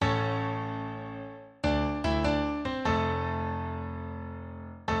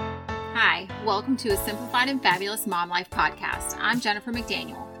Hi, welcome to a Simplified and Fabulous Mom Life podcast. I'm Jennifer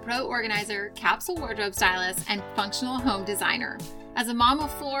McDaniel, pro organizer, capsule wardrobe stylist, and functional home designer. As a mom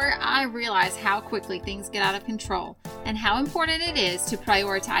of four, I realize how quickly things get out of control and how important it is to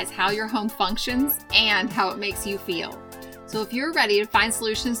prioritize how your home functions and how it makes you feel. So if you're ready to find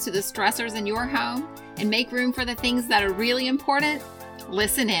solutions to the stressors in your home and make room for the things that are really important,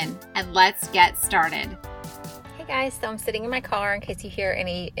 listen in and let's get started. Hey guys, so I'm sitting in my car in case you hear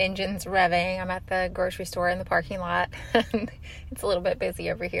any engines revving. I'm at the grocery store in the parking lot. It's a little bit busy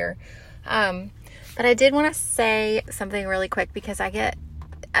over here. But I did want to say something really quick because I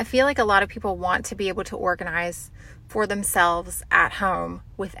feel like a lot of people want to be able to organize for themselves at home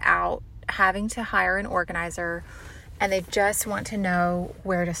without having to hire an organizer, and they just want to know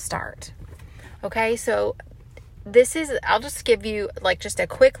where to start. Okay, so I'll just give you just a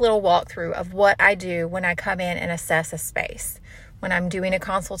quick little walkthrough of what I do when I come in and assess a space, when I'm doing a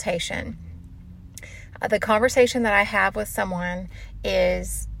consultation. The conversation that I have with someone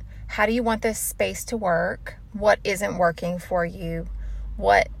is, how do you want this space to work? What isn't working for you?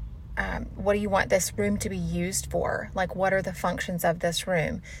 What do you want this room to be used for? Like, what are the functions of this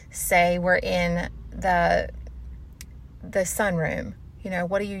room? Say we're in the sunroom.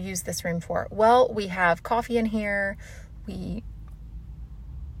 What do you use this room for? Well, we have coffee in here. We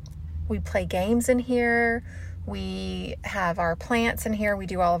play games in here. We have our plants in here. We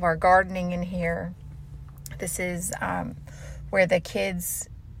do all of our gardening in here. This is where the kids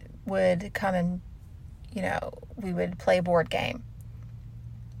would come and, we would play a board game.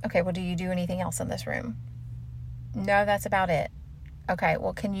 Okay, well, do you do anything else in this room? No, that's about it. Okay,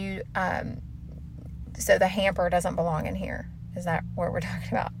 well, can you, so the hamper doesn't belong in here. Is that what we're talking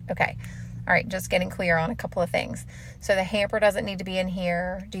about? Okay. All right. Just getting clear on a couple of things. So the hamper doesn't need to be in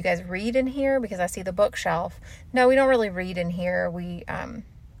here. Do you guys read in here? Because I see the bookshelf. No, we don't really read in here. We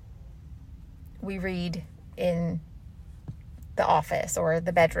read in the office or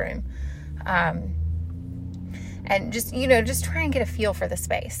the bedroom. And just try and get a feel for the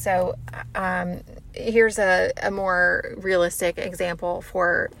space. So here's a more realistic example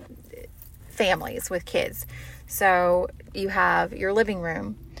for families with kids. So you have your living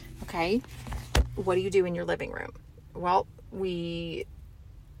room. Okay. What do you do in your living room? Well, we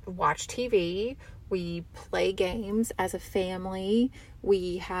watch TV. We play games as a family.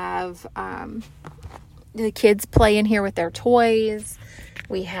 We have the kids play in here with their toys.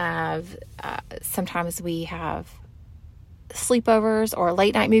 We have sometimes we have sleepovers or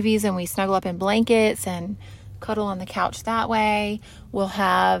late night movies, and we snuggle up in blankets and cuddle on the couch that way. We'll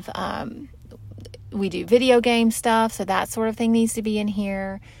have we do video game stuff, so that sort of thing needs to be in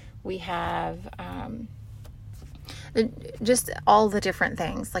here. We have just all the different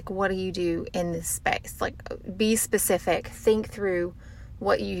things. Like, what do you do in this space? Like, be specific. Think through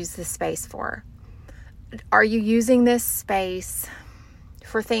what you use this space for. Are you using this space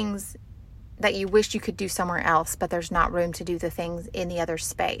for things that you wish you could do somewhere else, but there's not room to do the things in the other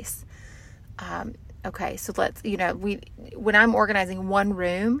space? Okay, so let's, when I'm organizing one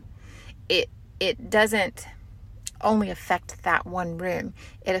room, it doesn't only affect that one room.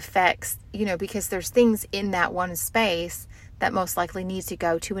 It affects, because there's things in that one space that most likely needs to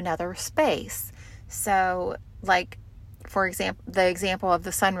go to another space. So, like, for example, the example of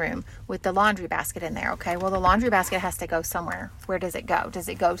the sunroom with the laundry basket in there. Okay, well, the laundry basket has to go somewhere. Where does it go? Does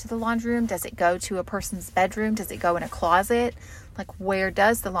it go to the laundry room? Does it go to a person's bedroom? Does it go in a closet? Like, where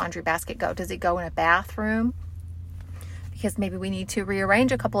does the laundry basket go? Does it go in a bathroom? Because maybe we need to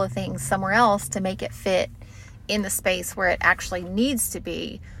rearrange a couple of things somewhere else to make it fit in the space where it actually needs to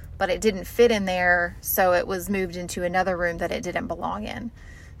be, but it didn't fit in there, so it was moved into another room that it didn't belong in.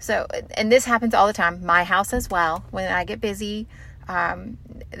 So, and this happens all the time. My house as well. When I get busy,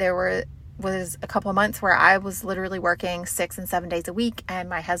 there was a couple of months where I was literally working 6 and 7 days a week, and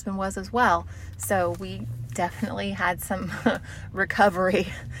my husband was as well. So we definitely had some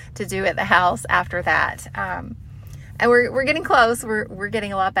recovery to do at the house after that. And we're getting close. We're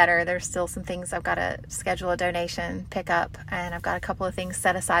getting a lot better. There's still some things I've got to schedule a donation, pick up, and I've got a couple of things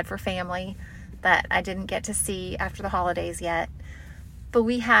set aside for family that I didn't get to see after the holidays yet. But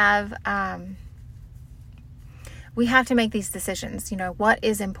we have to make these decisions. What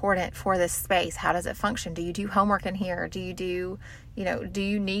is important for this space? How does it function? Do you do homework in here? Do you do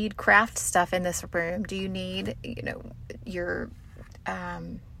you need craft stuff in this room? Do you need, your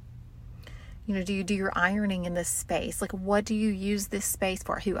do you do your ironing in this space? Like, what do you use this space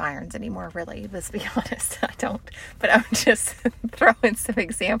for? Who irons anymore, really? Let's be honest. I don't. But I'm just throwing some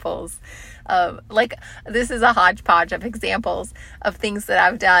examples of, this is a hodgepodge of examples of things that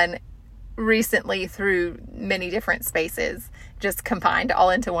I've done recently through many different spaces, just combined all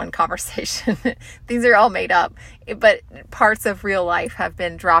into one conversation. These are all made up, but parts of real life have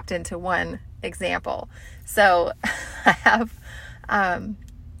been dropped into one example. So I have, I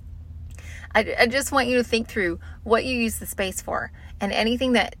just want you to think through what you use the space for, and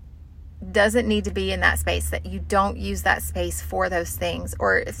anything that doesn't need to be in that space, that you don't use that space for those things,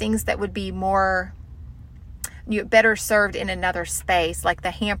 or things that would be more better served in another space. Like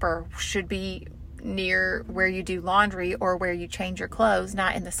the hamper should be near where you do laundry or where you change your clothes,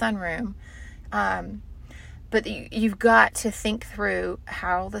 not in the sunroom. But you've got to think through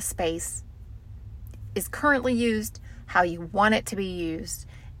how the space is currently used, how you want it to be used,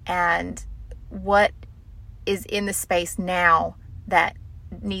 and what is in the space now that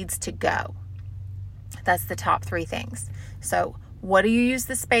needs to go. That's the top 3 things. So what do you use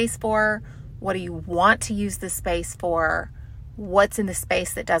the space for? What do you want to use the space for? What's in the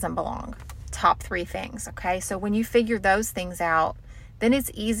space that doesn't belong? Top 3 things, okay? So when you figure those things out, then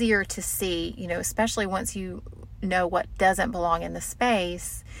it's easier to see, especially once you know what doesn't belong in the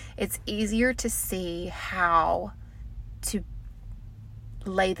space, it's easier to see how to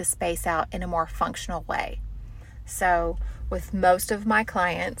lay the space out in a more functional way. So with most of my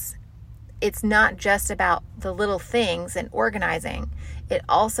clients, it's not just about the little things and organizing. It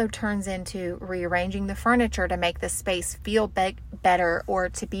also turns into rearranging the furniture to make the space feel better or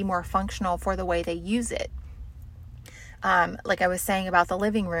to be more functional for the way they use it. Like I was saying about the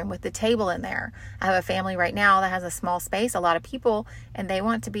living room with the table in there. I have a family right now that has a small space, a lot of people, and they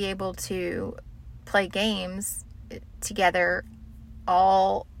want to be able to play games together,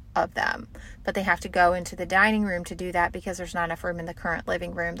 all of them, but they have to go into the dining room to do that because there's not enough room in the current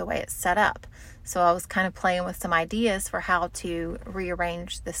living room the way it's set up. So I was kind of playing with some ideas for how to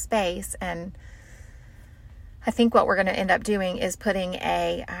rearrange the space, and I think what we're going to end up doing is putting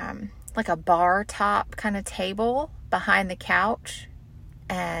a like a bar top kind of table behind the couch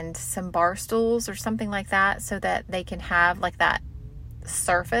and some bar stools or something like that, so that they can have like that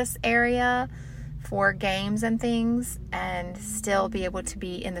surface area for games and things, and still be able to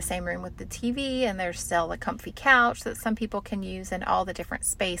be in the same room with the TV, and there's still a comfy couch that some people can use in all the different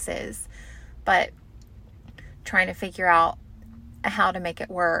spaces. But trying to figure out how to make it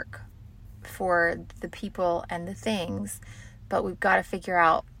work for the people and the things, but we've got to figure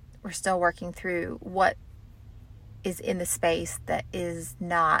out, we're still working through what is in the space that is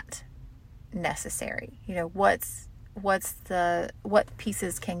not necessary. What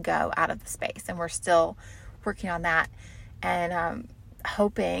pieces can go out of the space, and we're still working on that, and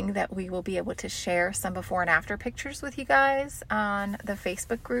hoping that we will be able to share some before and after pictures with you guys on the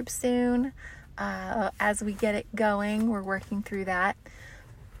Facebook group soon. As we get it going, we're working through that,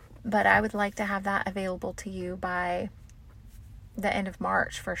 but I would like to have that available to you by the end of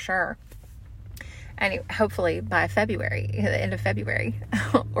March for sure. Anyway, hopefully by February, the end of February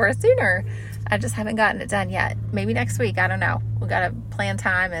or sooner. I just haven't gotten it done yet. Maybe next week. I don't know. We got to plan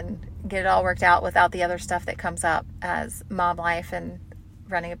time and get it all worked out without the other stuff that comes up as mom life and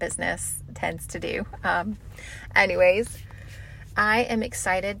running a business tends to do. Anyways, I am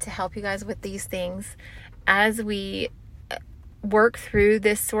excited to help you guys with these things as we work through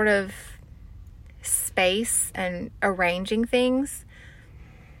this sort of space and arranging things.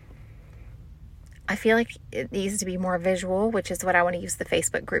 I feel like it needs to be more visual, which is what I want to use the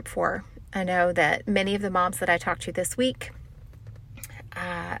Facebook group for. I know that many of the moms that I talked to this week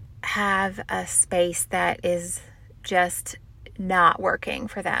have a space that is just not working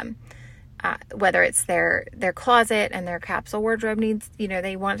for them. Whether it's their closet and their capsule wardrobe needs,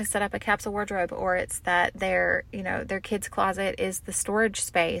 they want to set up a capsule wardrobe, or it's that their kid's closet is the storage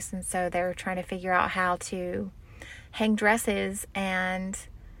space. And so they're trying to figure out how to hang dresses and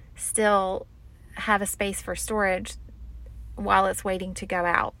still have a space for storage while it's waiting to go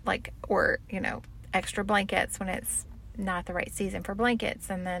out, or extra blankets when it's not the right season for blankets,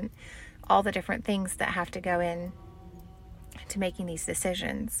 and then all the different things that have to go in to making these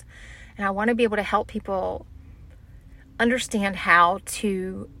decisions. And I want to be able to help people understand how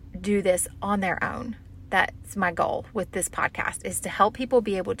to do this on their own. That's my goal with this podcast, is to help people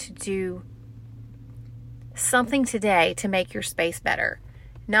be able to do something today to make your space better.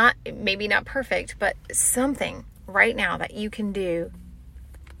 Maybe not perfect, but something right now that you can do,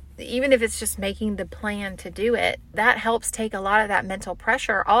 even if it's just making the plan to do it. That helps take a lot of that mental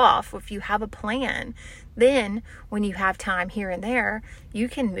pressure off. If you have a plan, then when you have time here and there, you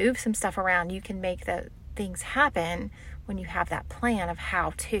can move some stuff around. You can make the things happen when you have that plan of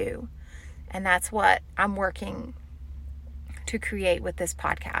how to. And that's what I'm working to create with this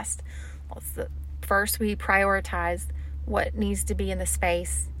podcast. First, we prioritize what needs to be in the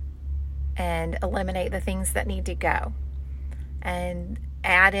space and eliminate the things that need to go, and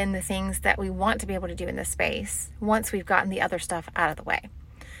add in the things that we want to be able to do in this space once we've gotten the other stuff out of the way.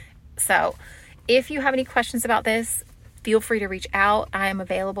 So if you have any questions about this, feel free to reach out. I am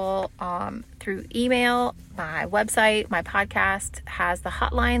available through email. My website, my podcast has the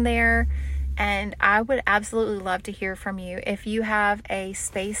hotline there. And I would absolutely love to hear from you. If you have a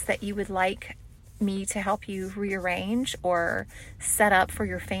space that you would like me to help you rearrange or set up for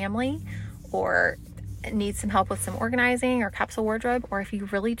your family, or need some help with some organizing or capsule wardrobe, or if you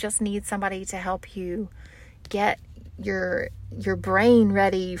really just need somebody to help you get your brain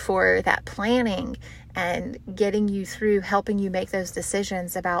ready for that planning and getting you through, helping you make those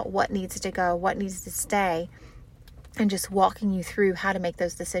decisions about what needs to go, what needs to stay, and just walking you through how to make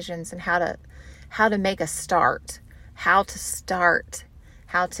those decisions and how to make a start, how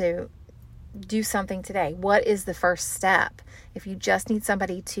to do something today. What is the first step? If you just need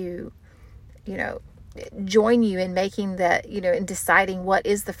somebody to, join you in making in deciding what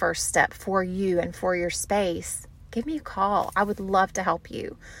is the first step for you and for your space, give me a call. I would love to help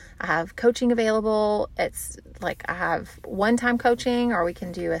you. I have coaching available. It's like I have one-time coaching, or we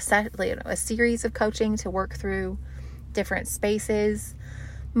can do a series of coaching to work through different spaces.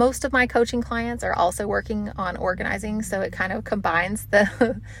 Most of my coaching clients are also working on organizing, so it kind of combines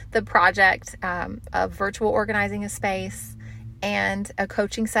the project of virtual organizing a space and a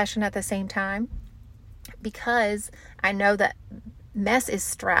coaching session at the same time, because I know that mess is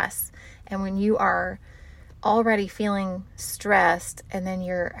stress, and when you are already feeling stressed and then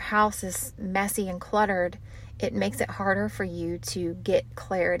your house is messy and cluttered, it makes it harder for you to get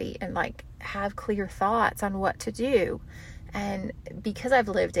clarity and have clear thoughts on what to do. And because I've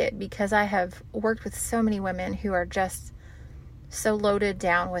lived it, because I have worked with so many women who are just so loaded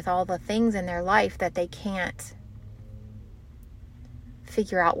down with all the things in their life that they can't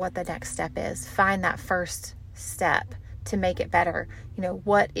figure out what the next step is, find that first step to make it better.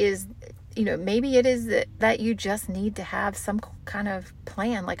 Maybe it is that you just need to have some kind of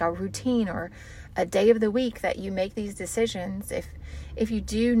plan, like a routine or a day of the week that you make these decisions. If you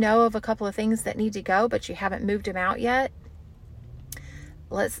do know of a couple of things that need to go, but you haven't moved them out yet,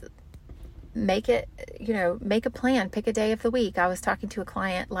 let's make a plan, pick a day of the week. I was talking to a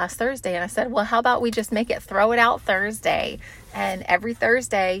client last Thursday and I said, well, how about we just throw it out Thursday? And every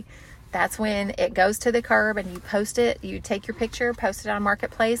Thursday, that's when it goes to the curb and you post it. You take your picture, post it on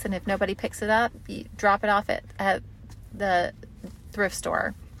Marketplace, and if nobody picks it up, you drop it off at the thrift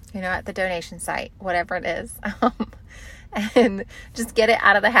store, at the donation site, whatever it is. And just get it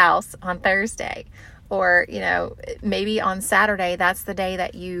out of the house on Thursday. Or, maybe on Saturday, that's the day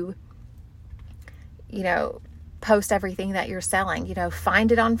that you post everything that you're selling.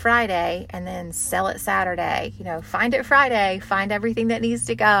 Find it on Friday and then sell it Saturday. Find it Friday, find everything that needs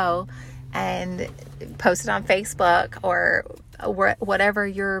to go and post it on Facebook or whatever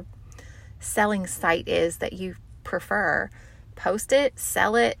your selling site is that you prefer. Post it,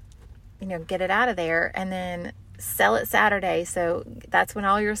 sell it, get it out of there, and then sell it Saturday. So that's when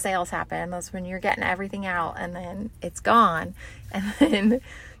all your sales happen. That's when you're getting everything out, and then it's gone. And then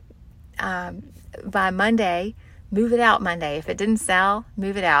by Monday, move it out Monday. If it didn't sell,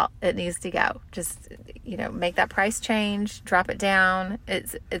 move it out. It needs to go. Just, make that price change, drop it down.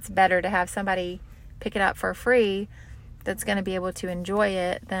 It's better to have somebody pick it up for free that's going to be able to enjoy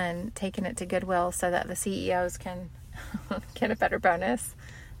it than taking it to Goodwill so that the CEOs can get a better bonus.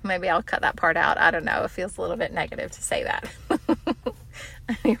 Maybe I'll cut that part out. I don't know. It feels a little bit negative to say that.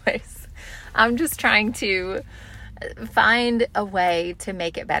 Anyways, I'm just trying to find a way to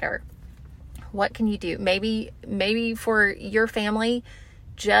make it better. What can you do? Maybe for your family,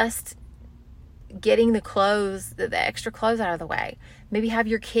 just getting the extra clothes out of the way. Maybe have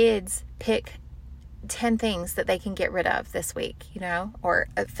your kids pick 10 things that they can get rid of this week, or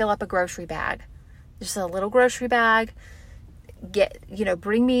fill up a grocery bag. Just a little grocery bag.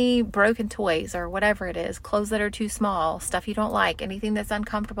 Bring me broken toys or whatever it is, clothes that are too small, stuff you don't like, anything that's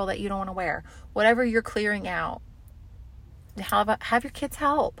uncomfortable that you don't want to wear, whatever you're clearing out. Have your kids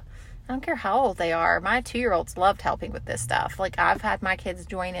help. I don't care how old they are. My 2-year-olds loved helping with this stuff. I've had my kids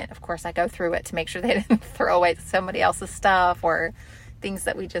join it. Of course, I go through it to make sure they didn't throw away somebody else's stuff or things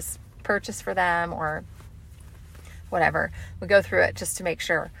that we just purchased for them or whatever. We go through it just to make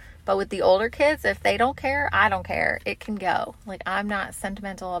sure. But with the older kids, if they don't care, I don't care. It can go. I'm not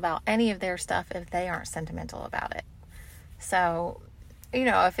sentimental about any of their stuff if they aren't sentimental about it. So,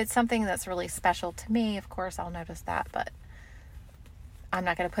 if it's something that's really special to me, of course I'll notice that, but I'm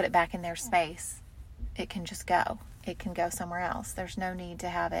not going to put it back in their space. It can just go. It can go somewhere else. There's no need to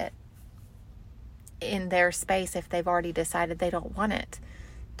have it in their space if they've already decided they don't want it.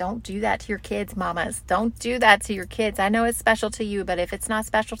 Don't do that to your kids, mamas. Don't do that to your kids. I know it's special to you, but if it's not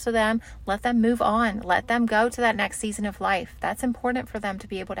special to them, let them move on. Let them go to that next season of life. That's important for them to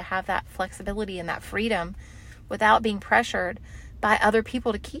be able to have that flexibility and that freedom without being pressured by other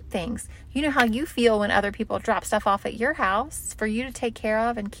people to keep things. You know how you feel when other people drop stuff off at your house for you to take care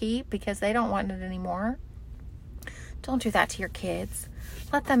of and keep because they don't want it anymore. Don't do that to your kids.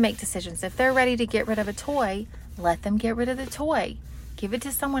 Let them make decisions. If they're ready to get rid of a toy, let them get rid of the toy. Give it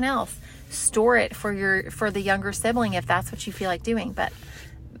to someone else. Store it for the younger sibling if that's what you feel like doing. But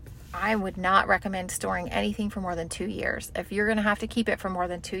I would not recommend storing anything for more than 2 years. If you're going to have to keep it for more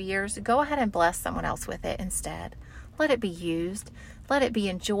than 2 years, go ahead and bless someone else with it instead. Let it be used. Let it be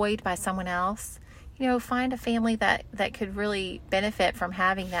enjoyed by someone else. Find a family that could really benefit from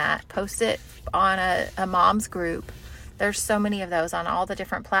having that. Post it on a mom's group. There's so many of those on all the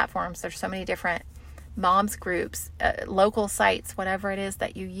different platforms. There's so many different moms groups, local sites, whatever it is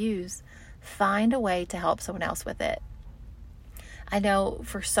that you use. Find a way to help someone else with it. I know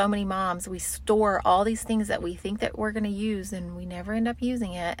for so many moms, we store all these things that we think that we're going to use and we never end up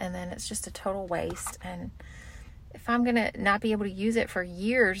using it. And then it's just a total waste. And if I'm going to not be able to use it for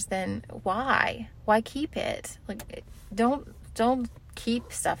years, then why keep it? Like, don't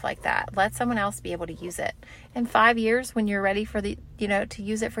keep stuff like that. Let someone else be able to use it. In 5 years, when you're ready for to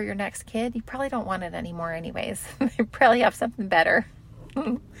use it for your next kid, you probably don't want it anymore anyways. They probably have something better.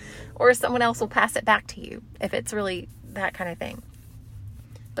 Or someone else will pass it back to you if it's really that kind of thing.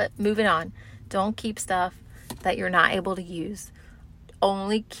 But moving on, don't keep stuff that you're not able to use.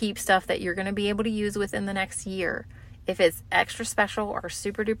 Only keep stuff that you're going to be able to use within the next year. If it's extra special or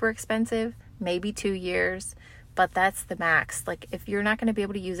super duper expensive, maybe 2 years, but that's the max. Like, if you're not going to be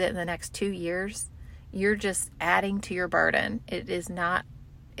able to use it in the next 2 years, you're just adding to your burden. It is not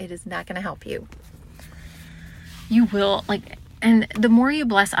going to help you. You will, and the more you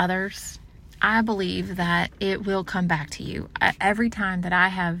bless others, I believe that it will come back to you. Every time that I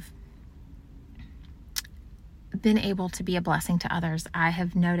have been able to be a blessing to others, I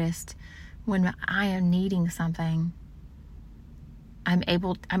have noticed when I am needing something, I'm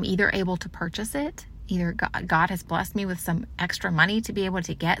either able to purchase it. Either God has blessed me with some extra money to be able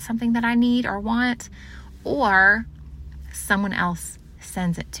to get something that I need or want, or someone else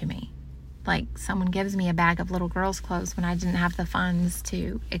sends it to me. Like, someone gives me a bag of little girls' clothes when I didn't have the funds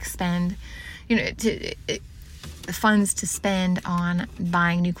to expend, funds to spend on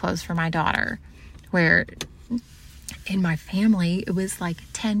buying new clothes for my daughter, where in my family, it was like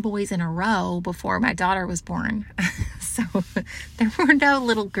 10 boys in a row before my daughter was born. So there were no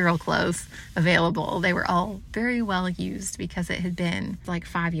little girl clothes available. They were all very well used because it had been like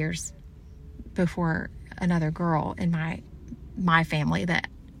 5 years before another girl in my family that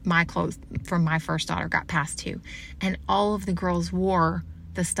my clothes from my first daughter got passed to. And all of the girls wore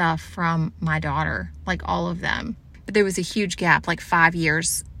the stuff from my daughter, like all of them. But there was a huge gap, like 5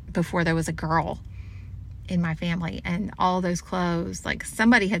 years before there was a girl in my family. And all those clothes, like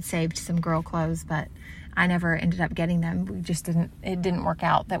somebody had saved some girl clothes, but I never ended up getting them. It didn't work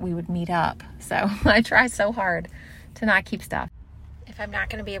out that we would meet up. So I try so hard to not keep stuff if I'm not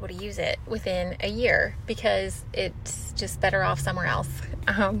going to be able to use it within a year, because it's just better off somewhere else.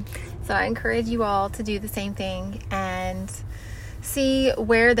 So I encourage you all to do the same thing and see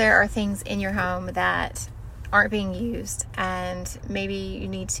where there are things in your home that aren't being used, and maybe you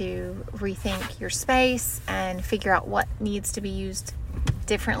need to rethink your space and figure out what needs to be used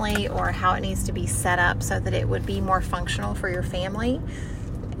differently or how it needs to be set up so that it would be more functional for your family.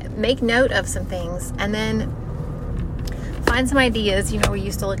 Make note of some things and then find some ideas. We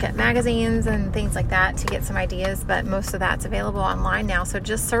used to look at magazines and things like that to get some ideas, but most of that's available online now. So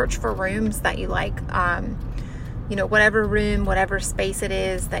just search for rooms that you like. Whatever room, whatever space it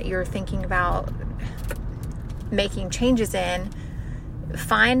is that you're thinking about making changes in,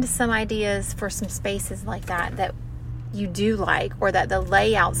 find some ideas for some spaces like that you do like, or that the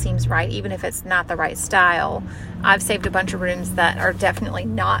layout seems right, even if it's not the right style. I've saved a bunch of rooms that are definitely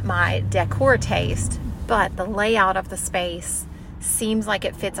not my decor taste, but the layout of the space seems like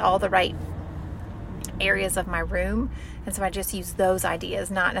it fits all the right areas of my room. And so I just use those ideas,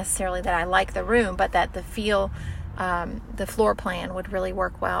 not necessarily that I like the room, but that the feel, the floor plan would really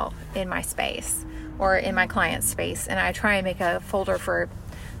work well in my space or in my client's space. And I try and make a folder for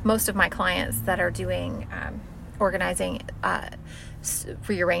most of my clients that are doing organizing,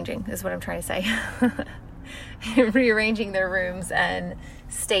 rearranging is what I'm trying to say. Rearranging their rooms and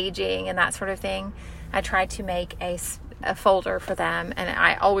staging and that sort of thing. I try to make a folder for them, and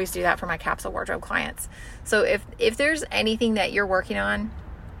I always do that for my capsule wardrobe clients. So if there's anything that you're working on,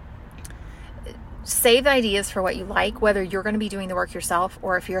 save ideas for what you like, whether you're going to be doing the work yourself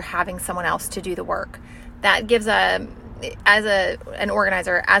or if you're having someone else to do the work. That gives an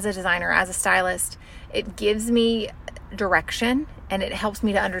organizer, as a designer, as a stylist, it gives me direction and it helps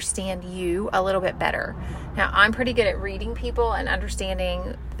me to understand you a little bit better. Now, I'm pretty good at reading people and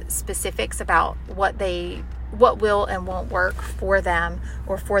understanding specifics about what will and won't work for them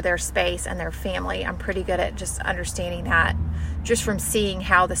or for their space and their family. I'm pretty good at just understanding that just from seeing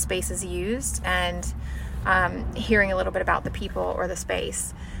how the space is used and hearing a little bit about the people or the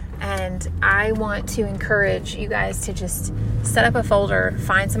space. And I want to encourage you guys to just set up a folder,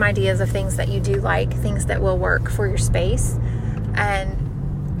 find some ideas of things that you do like, things that will work for your space, and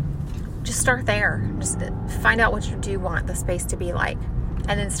just start there. Just find out what you do want the space to be like,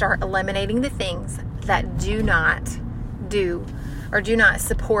 and then start eliminating the things that do not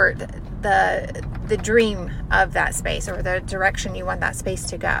support the dream of that space or the direction you want that space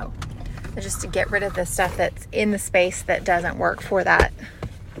to go. And just to get rid of the stuff that's in the space that doesn't work for that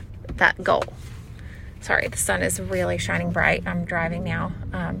goal. Sorry, the sun is really shining bright. I'm driving now.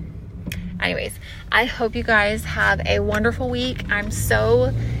 Anyways, I hope you guys have a wonderful week. I'm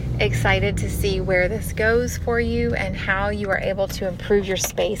so excited to see where this goes for you and how you are able to improve your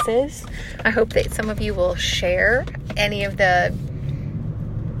spaces. I hope that some of you will share any of the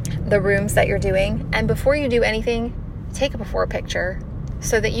rooms that you're doing. And before you do anything, take a before picture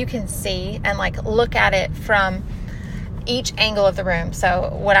so that you can see and look at it from each angle of the room.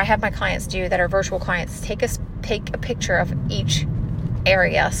 So what I have my clients do that are virtual clients, take a picture of each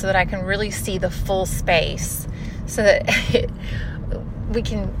area so that I can really see the full space, so that we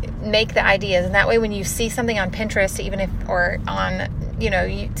can make the ideas. And that way when you see something on Pinterest,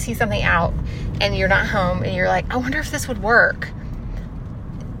 you see something out and you're not home and you're like, I wonder if this would work,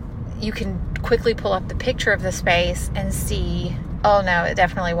 you can quickly pull up the picture of the space and see, oh no, it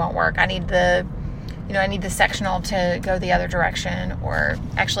definitely won't work. I need the sectional to go the other direction, or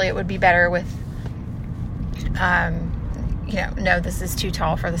actually it would be better with, no, this is too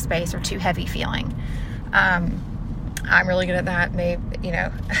tall for the space or too heavy feeling. I'm really good at that. Maybe,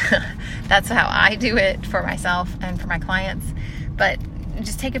 that's how I do it for myself and for my clients. But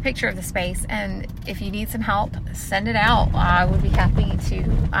just take a picture of the space, and if you need some help, send it out. I would be happy to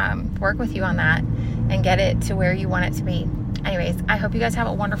work with you on that and get it to where you want it to be. Anyways, I hope you guys have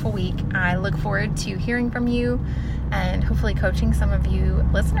a wonderful week. I look forward to hearing from you and hopefully coaching some of you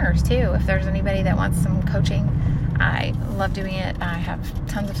listeners too. If there's anybody that wants some coaching, I love doing it. I have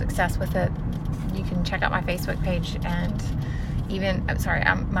tons of success with it. You can check out my Facebook page and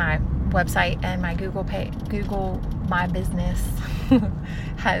my website, and my Google My Business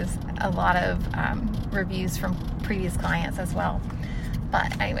has a lot of reviews from previous clients as well.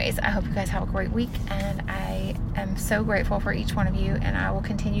 But anyways, I hope you guys have a great week, and I am so grateful for each one of you, and I will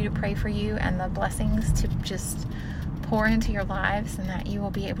continue to pray for you and the blessings to just pour into your lives, and that you will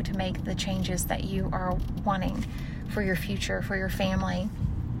be able to make the changes that you are wanting for your future, for your family,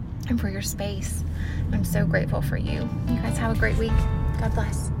 and for your space. I'm so grateful for you. You guys have a great week. God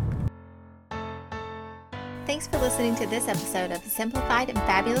bless. Thanks for listening to this episode of the Simplified and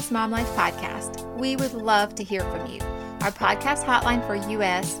Fabulous Mom Life podcast. We would love to hear from you. Our podcast hotline for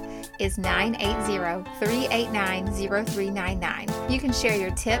US is 980-389-0399. You can share your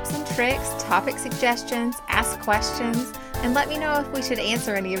tips and tricks, topic suggestions, ask questions, and let me know if we should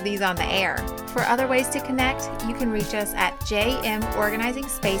answer any of these on the air. For other ways to connect, you can reach us at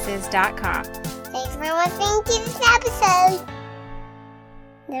jmorganizingspaces.com. Thanks for listening to this episode.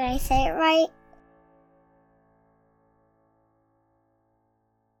 Did I say it right?